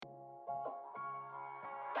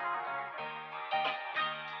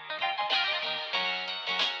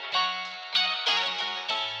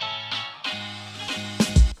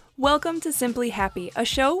Welcome to Simply Happy, a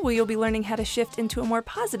show where you'll be learning how to shift into a more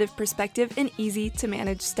positive perspective in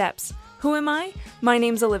easy-to-manage steps. Who am I? My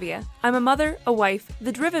name's Olivia. I'm a mother, a wife,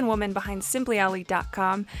 the driven woman behind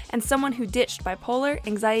SimplyOlly.com, and someone who ditched bipolar,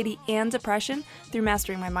 anxiety, and depression through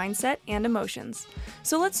mastering my mindset and emotions.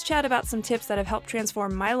 So let's chat about some tips that have helped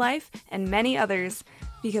transform my life and many others,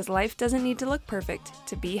 because life doesn't need to look perfect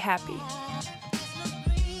to be happy.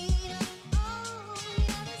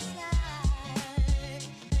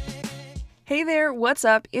 Hey there, what's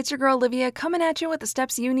up? It's your girl Olivia coming at you with the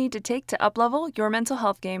steps you need to take to uplevel your mental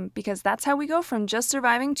health game, because that's how we go from just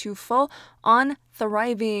surviving to full-on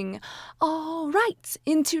thriving. All right,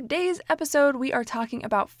 in today's episode, we are talking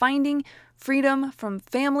about finding freedom from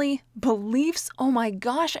family beliefs. Oh my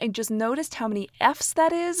gosh, I just noticed how many F's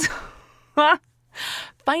that is.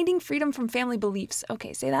 Finding freedom from family beliefs.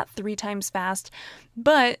 Okay, say that 3 times fast.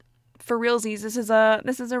 But for realsies,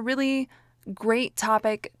 this is a really great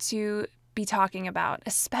topic to be talking about,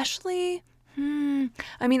 especially,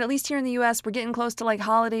 at least here in the US, we're getting close to like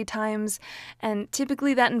holiday times, and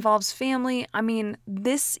typically that involves family.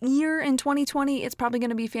 This year in 2020, it's probably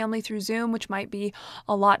going to be family through Zoom, which might be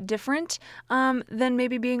a lot different than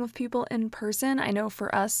maybe being with people in person. I know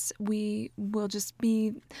for us, we're just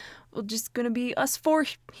going to be us 4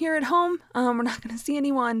 here at home. We're not going to see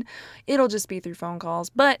anyone. It'll just be through phone calls.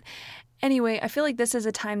 But anyway, I feel like this is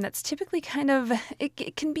a time that's typically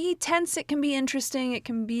it can be tense, it can be interesting, it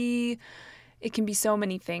can be so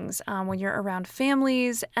many things when you're around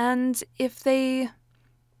families, and if there's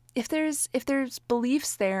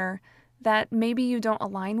beliefs there that maybe you don't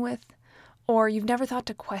align with, or you've never thought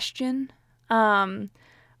to question,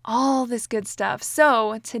 all this good stuff.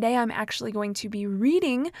 So today I'm actually going to be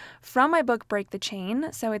reading from my book, Break the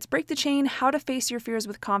Chain. So it's Break the Chain, How to Face Your Fears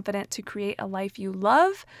with Confidence to Create a Life You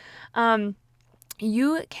Love.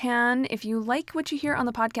 You can, if you like what you hear on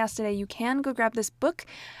the podcast today, you can go grab this book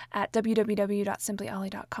at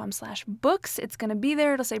www.simplyolly.com/books. It's going to be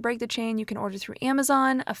there. It'll say Break the Chain. You can order through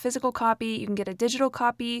Amazon, a physical copy. You can get a digital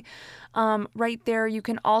copy right there. You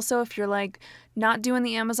can also, if you're like not doing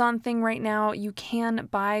the Amazon thing right now, you can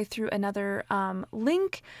buy through another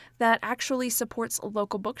link that actually supports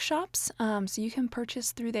local bookshops. So you can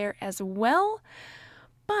purchase through there as well.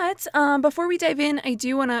 But before we dive in, I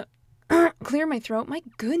do want to clear my throat. My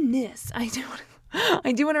goodness. I do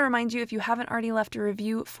want to remind you, if you haven't already left a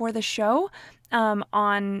review for the show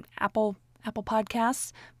on Apple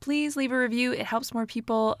Podcasts, please leave a review. It helps more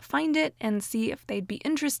people find it and see if they'd be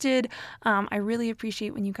interested. I really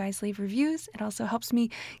appreciate when you guys leave reviews. It also helps me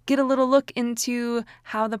get a little look into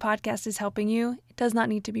how the podcast is helping you. It does not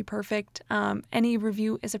need to be perfect. Any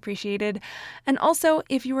review is appreciated. And also,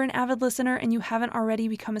 if you are an avid listener and you haven't already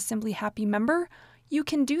become a Simply Happy member, you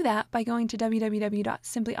can do that by going to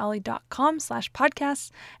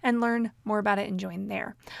www.simplyolly.com/podcasts and learn more about it and join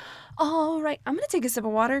there. All right, I'm going to take a sip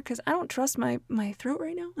of water because I don't trust my throat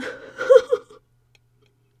right now.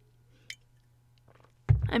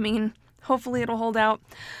 Hopefully it'll hold out.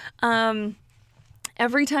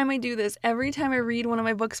 Every time I do this, every time I read one of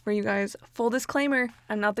my books for you guys, full disclaimer,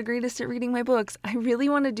 I'm not the greatest at reading my books. I really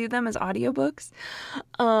want to do them as audiobooks.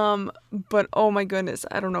 But oh my goodness,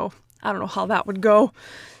 I don't know how that would go.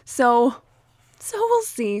 So we'll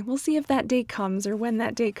see. We'll see if that day comes or when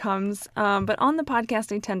that day comes. But on the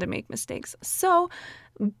podcast, I tend to make mistakes. So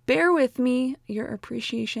bear with me. Your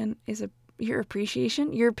patience is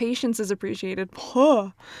appreciated.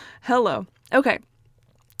 Hello. Okay.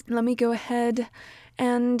 Let me go ahead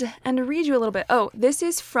and read you a little bit. Oh, this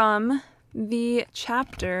is from the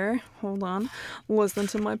chapter, hold on, listen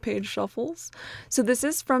to my page shuffles. So this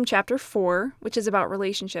is from chapter 4, which is about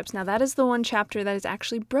relationships. Now that is the one chapter that is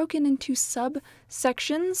actually broken into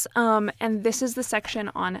subsections, and this is the section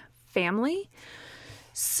on family.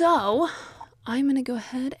 So I'm going to go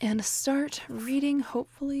ahead and start reading.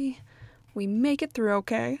 Hopefully we make it through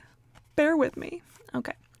okay. Bear with me.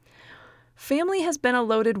 Okay. Family has been a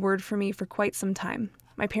loaded word for me for quite some time.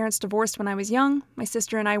 My parents divorced when I was young, my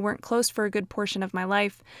sister and I weren't close for a good portion of my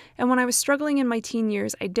life, and when I was struggling in my teen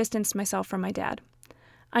years, I distanced myself from my dad.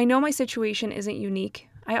 I know my situation isn't unique.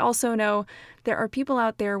 I also know there are people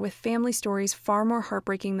out there with family stories far more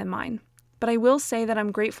heartbreaking than mine. But I will say that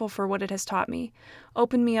I'm grateful for what it has taught me,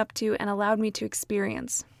 opened me up to, and allowed me to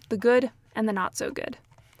experience, the good and the not so good.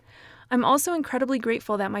 I'm also incredibly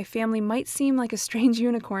grateful that my family might seem like a strange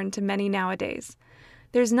unicorn to many nowadays.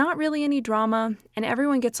 There's not really any drama, and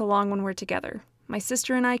everyone gets along when we're together. My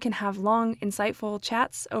sister and I can have long, insightful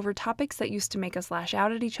chats over topics that used to make us lash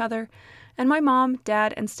out at each other, and my mom,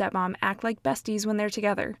 dad, and stepmom act like besties when they're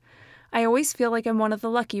together. I always feel like I'm one of the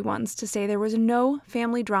lucky ones to say there was no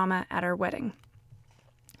family drama at our wedding.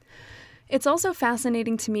 It's also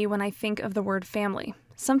fascinating to me when I think of the word family,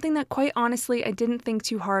 something that quite honestly I didn't think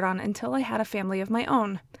too hard on until I had a family of my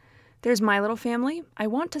own. There's my little family. I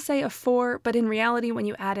want to say of 4, but in reality, when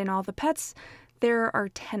you add in all the pets, there are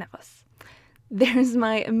 10 of us. There's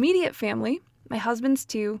my immediate family, my husband's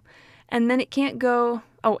 2, and then it can go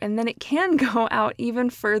out even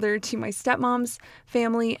further to my stepmom's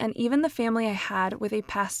family and even the family I had with a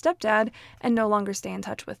past stepdad and no longer stay in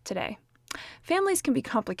touch with today. Families can be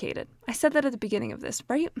complicated. I said that at the beginning of this,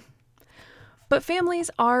 right? But families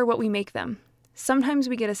are what we make them. Sometimes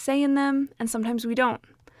we get a say in them, and sometimes we don't.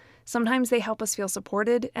 Sometimes they help us feel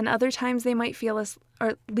supported, and other times they might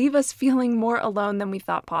leave us feeling more alone than we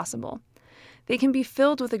thought possible. They can be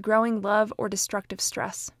filled with a growing love or destructive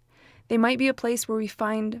stress. They might be a place where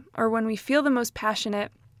when we feel the most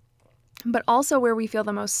passionate, but also where we feel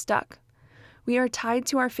the most stuck. We are tied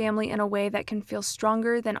to our family in a way that can feel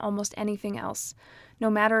stronger than almost anything else,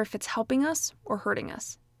 no matter if it's helping us or hurting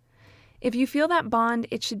us. If you feel that bond,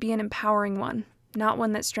 it should be an empowering one, not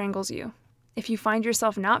one that strangles you. If you find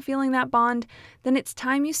yourself not feeling that bond, then it's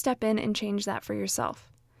time you step in and change that for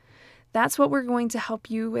yourself. That's what we're going to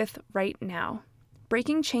help you with right now.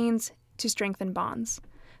 Breaking chains to strengthen bonds.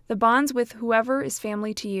 The bonds with whoever is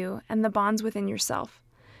family to you and the bonds within yourself.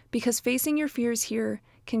 Because facing your fears here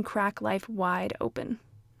can crack life wide open.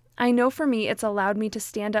 I know for me, it's allowed me to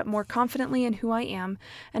stand up more confidently in who I am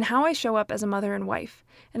and how I show up as a mother and wife.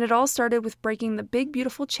 And it all started with breaking the big,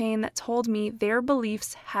 beautiful chain that told me their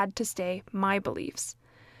beliefs had to stay my beliefs.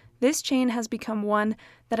 This chain has become one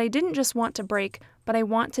that I didn't just want to break, but I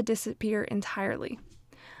want to disappear entirely.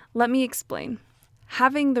 Let me explain.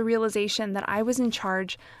 Having the realization that I was in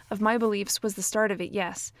charge of my beliefs was the start of it,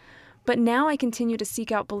 yes. But now I continue to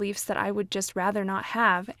seek out beliefs that I would just rather not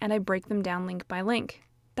have, and I break them down link by link.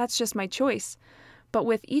 That's just my choice. But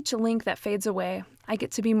with each link that fades away, I get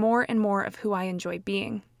to be more and more of who I enjoy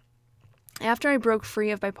being. After I broke free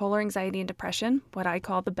of bipolar anxiety and depression, what I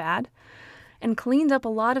call the bad, and cleaned up a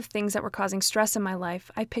lot of things that were causing stress in my life,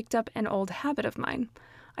 I picked up an old habit of mine.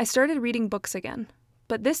 I started reading books again.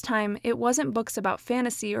 But this time, it wasn't books about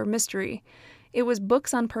fantasy or mystery. It was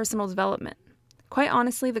books on personal development. Quite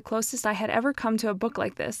honestly, the closest I had ever come to a book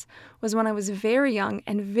like this was when I was very young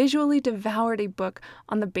and visually devoured a book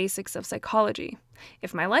on the basics of psychology.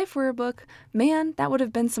 If my life were a book, man, that would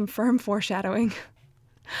have been some firm foreshadowing.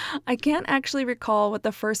 I can't actually recall what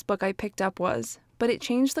the first book I picked up was, but it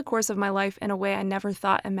changed the course of my life in a way I never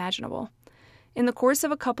thought imaginable. In the course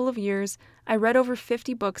of a couple of years, I read over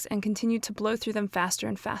 50 books and continued to blow through them faster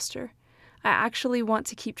and faster. I actually want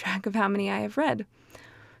to keep track of how many I have read.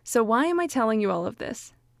 So why am I telling you all of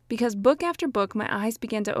this? Because book after book, my eyes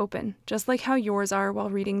began to open, just like how yours are while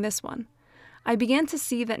reading this one. I began to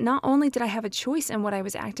see that not only did I have a choice in what I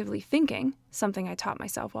was actively thinking, something I taught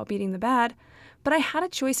myself while beating the bad, but I had a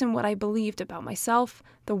choice in what I believed about myself,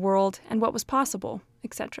 the world, and what was possible,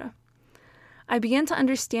 etc. I began to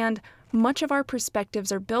understand much of our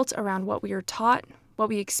perspectives are built around what we are taught, what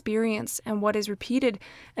we experience, and what is repeated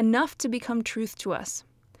enough to become truth to us.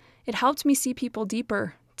 It helped me see people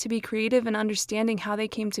deeper, to be creative in understanding how they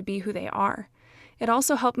came to be who they are. It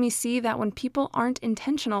also helped me see that when people aren't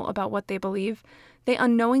intentional about what they believe, they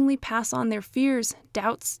unknowingly pass on their fears,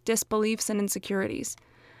 doubts, disbeliefs, and insecurities.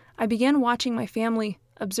 I began watching my family,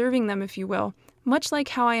 observing them, if you will, much like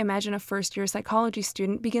how I imagine a first-year psychology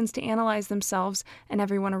student begins to analyze themselves and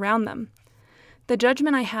everyone around them. The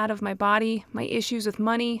judgment I had of my body, my issues with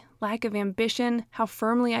money, lack of ambition, how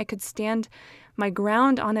firmly I could stand my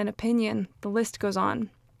ground on an opinion, the list goes on.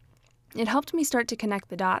 It helped me start to connect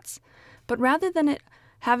the dots, but rather than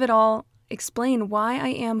have it all explain why I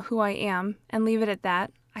am who I am and leave it at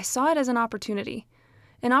that, I saw it as an opportunity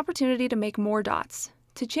to make more dots,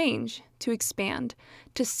 to change, to expand,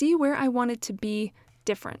 to see where I wanted to be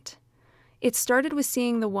different. It started with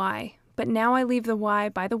seeing the why, but now I leave the why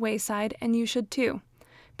by the wayside, and you should too,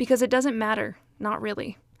 because it doesn't matter, not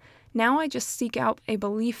really. Now I just seek out a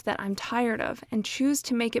belief that I'm tired of and choose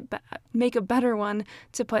to make a better one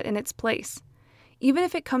to put in its place. Even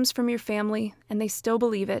if it comes from your family and they still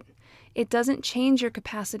believe it, it doesn't change your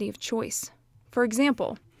capacity of choice. For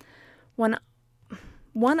example, one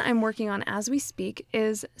I'm working on as we speak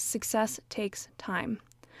is success takes time,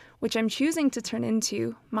 which I'm choosing to turn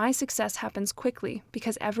into my success happens quickly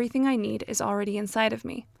because everything I need is already inside of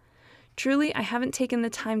me. Truly, I haven't taken the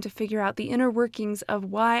time to figure out the inner workings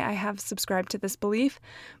of why I have subscribed to this belief,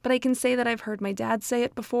 but I can say that I've heard my dad say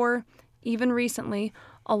it before, even recently,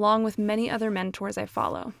 along with many other mentors I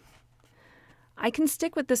follow. I can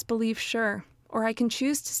stick with this belief, sure, or I can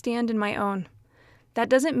choose to stand in my own. That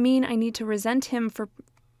doesn't mean I need to resent him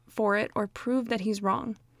for it or prove that he's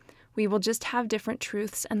wrong. We will just have different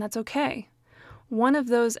truths, and that's okay. One of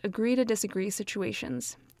those agree to disagree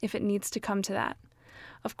situations, if it needs to come to that.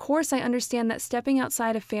 Of course, I understand that stepping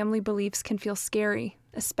outside of family beliefs can feel scary,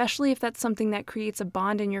 especially if that's something that creates a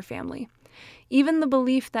bond in your family. Even the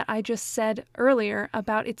belief that I just said earlier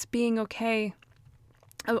about it's being okay,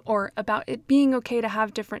 or about it being okay to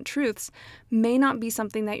have different truths, may not be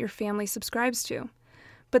something that your family subscribes to.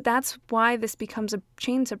 But that's why this becomes a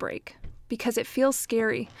chain to break, because it feels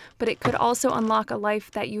scary, but it could also unlock a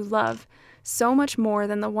life that you love so much more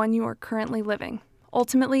than the one you are currently living.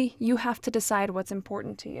 Ultimately, you have to decide what's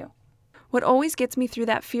important to you. What always gets me through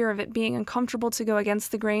that fear of it being uncomfortable to go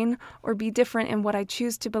against the grain or be different in what I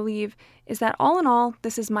choose to believe is that all in all,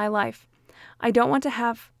 this is my life. I don't want to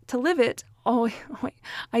have to live it.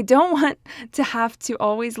 I don't want to have to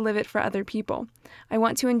always live it for other people. I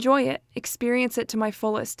want to enjoy it, experience it to my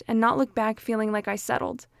fullest, and not look back feeling like I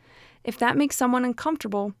settled. If that makes someone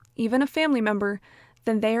uncomfortable, even a family member,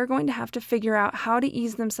 then they are going to have to figure out how to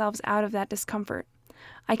ease themselves out of that discomfort.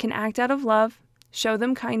 I can act out of love, show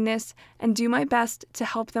them kindness, and do my best to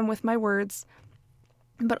help them with my words.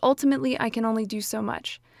 But ultimately, I can only do so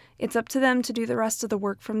much. It's up to them to do the rest of the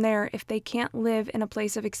work from there if they can't live in a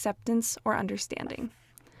place of acceptance or understanding.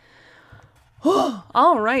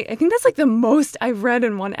 All right. I think that's like the most I've read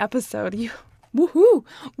in one episode. Woohoo!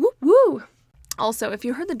 Woo woo! Also, if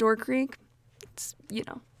you heard the door creak, it's,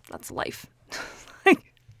 that's life.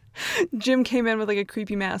 Jim came in with like a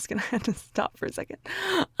creepy mask and I had to stop for a second.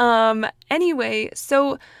 Anyway,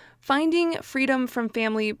 so finding freedom from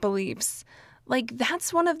family beliefs, like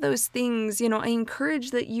that's one of those things, I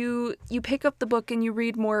encourage that you pick up the book and you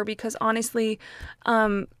read more because honestly,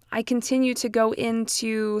 I continue to go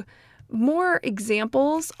into more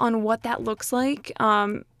examples on what that looks like.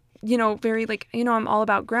 Very I'm all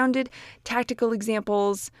about grounded, tactical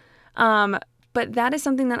examples. But that is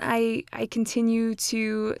something that I continue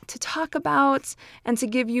to talk about and to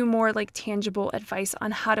give you more like tangible advice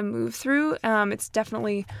on how to move through. It's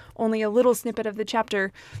definitely only a little snippet of the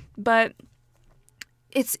chapter, but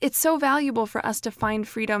it's so valuable for us to find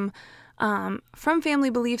freedom from family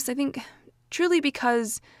beliefs. I think truly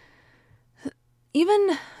because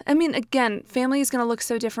again, family is going to look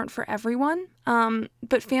so different for everyone.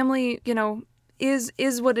 But family,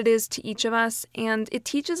 is what it is to each of us, and it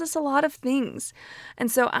teaches us a lot of things.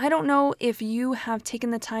 And so I don't know if you have taken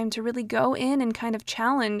the time to really go in and kind of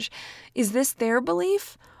challenge, is this their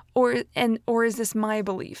belief or is this my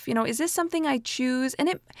belief? Is this something I choose? And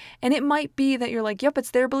it might be that you're like, yep, it's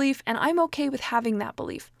their belief and I'm okay with having that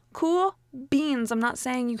belief. Cool beans. I'm not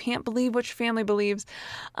saying you can't believe what your family believes.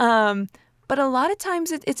 But a lot of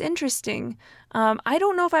times it's interesting. I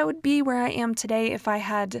don't know if I would be where I am today if I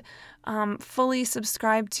had fully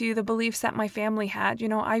subscribed to the beliefs that my family had.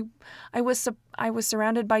 I was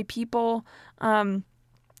surrounded by people,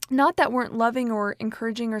 not that weren't loving or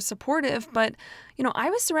encouraging or supportive, but I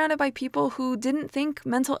was surrounded by people who didn't think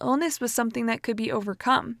mental illness was something that could be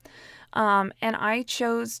overcome. And I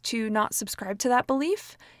chose to not subscribe to that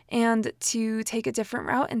belief and to take a different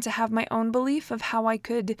route and to have my own belief of how I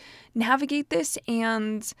could navigate this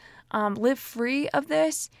and live free of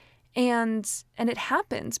this. And it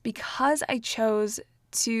happened because I chose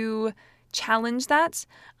to challenge that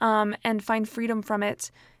and find freedom from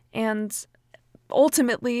it and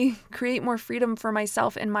ultimately create more freedom for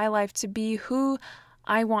myself in my life to be who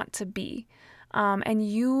I want to be. And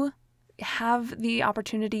you have the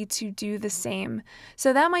opportunity to do the same.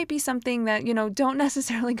 So that might be something that, don't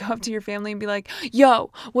necessarily go up to your family and be like,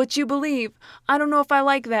 yo, what you believe? I don't know if I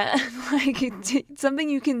like that. It's something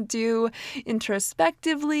you can do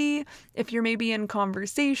introspectively if you're maybe in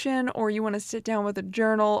conversation or you want to sit down with a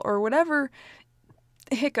journal or whatever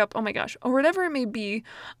hiccup, oh my gosh, or whatever it may be.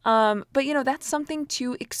 But that's something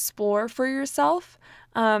to explore for yourself.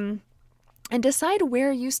 And decide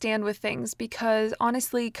where you stand with things, because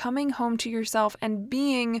honestly, coming home to yourself and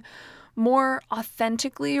being more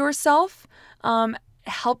authentically yourself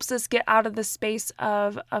helps us get out of the space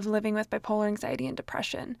of living with bipolar anxiety and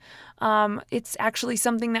depression. It's actually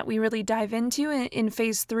something that we really dive into in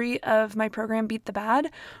phase 3 of my program, Beat the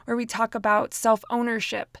Bad, where we talk about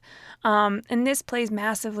self-ownership. And this plays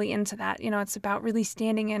massively into that. It's about really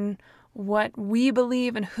standing in what we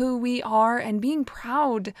believe and who we are and being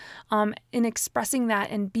proud in expressing that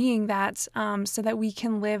and being that so that we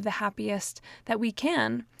can live the happiest that we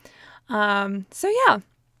can. So yeah,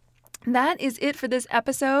 that is it for this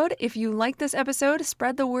episode. If you like this episode,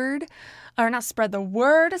 spread the word, or not spread the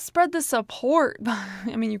word, spread the support.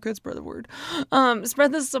 I mean, you could spread the word.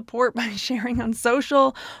 Spread the support by sharing on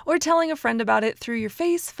social or telling a friend about it through your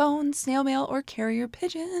face, phone, snail mail, or carrier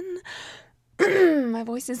pigeon. My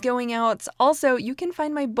voice is going out. Also, you can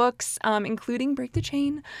find my books, including Break the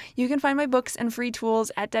Chain. You can find my books and free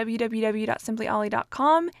tools at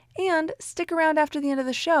www.simplyolly.com, and stick around after the end of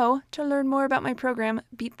the show to learn more about my program,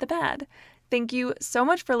 Beat the Bad. Thank you so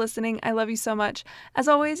much for listening. I love you so much. As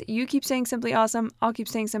always, you keep saying Simply Awesome. I'll keep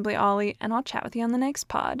saying Simply Ollie, and I'll chat with you on the next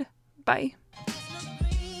pod. Bye.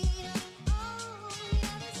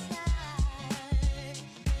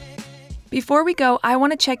 Before we go, I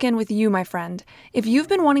want to check in with you, my friend. If you've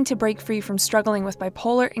been wanting to break free from struggling with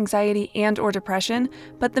bipolar, anxiety, and/or depression,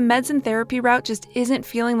 but the meds and therapy route just isn't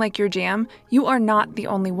feeling like your jam, you are not the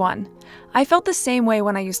only one. I felt the same way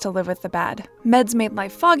when I used to live with the bad. Meds made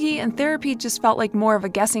life foggy, and therapy just felt like more of a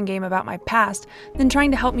guessing game about my past than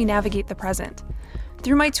trying to help me navigate the present.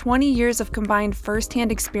 Through my 20 years of combined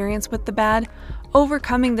first-hand experience with the bad,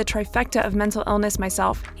 overcoming the trifecta of mental illness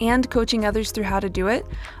myself, and coaching others through how to do it,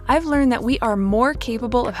 I've learned that we are more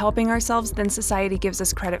capable of helping ourselves than society gives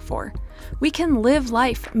us credit for. We can live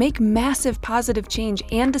life, make massive positive change,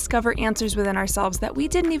 and discover answers within ourselves that we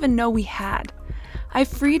didn't even know we had. I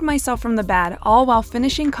freed myself from the bad, all while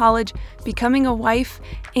finishing college, becoming a wife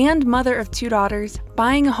and mother of 2 daughters,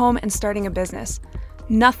 buying a home, and starting a business.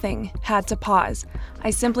 Nothing had to pause. I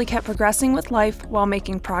simply kept progressing with life while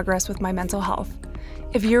making progress with my mental health.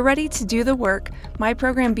 If you're ready to do the work, my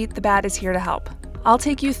program Beat the Bad is here to help. I'll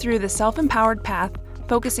take you through the self-empowered path,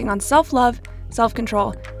 focusing on self-love,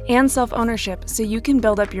 self-control, and self-ownership so you can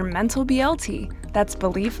build up your mental BLT, that's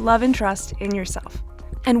belief, love, and trust in yourself.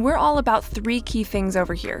 And we're all about 3 key things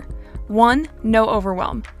over here. 1, no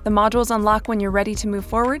overwhelm. The modules unlock when you're ready to move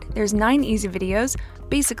forward. There's 9 easy videos,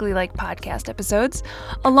 basically like podcast episodes,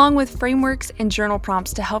 along with frameworks and journal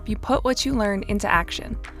prompts to help you put what you learn into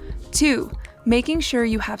action. 2, making sure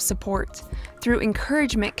you have support. Through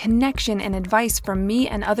encouragement, connection, and advice from me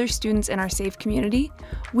and other students in our safe community,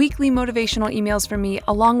 weekly motivational emails from me,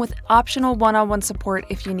 along with optional one-on-one support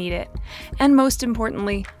if you need it. And most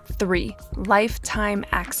importantly, 3, lifetime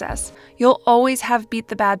access. You'll always have Beat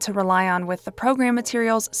the Bad to rely on with the program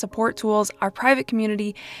materials, support tools, our private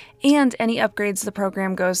community, and any upgrades the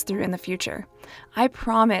program goes through in the future. I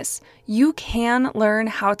promise you can learn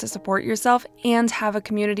how to support yourself and have a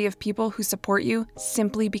community of people who support you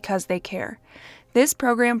simply because they care. This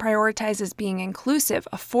program prioritizes being inclusive,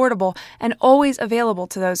 affordable, and always available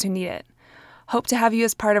to those who need it. Hope to have you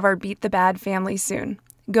as part of our Beat the Bad family soon.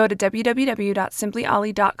 Go to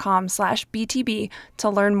www.simplyolly.com/BTB to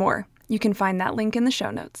learn more. You can find that link in the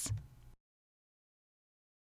show notes.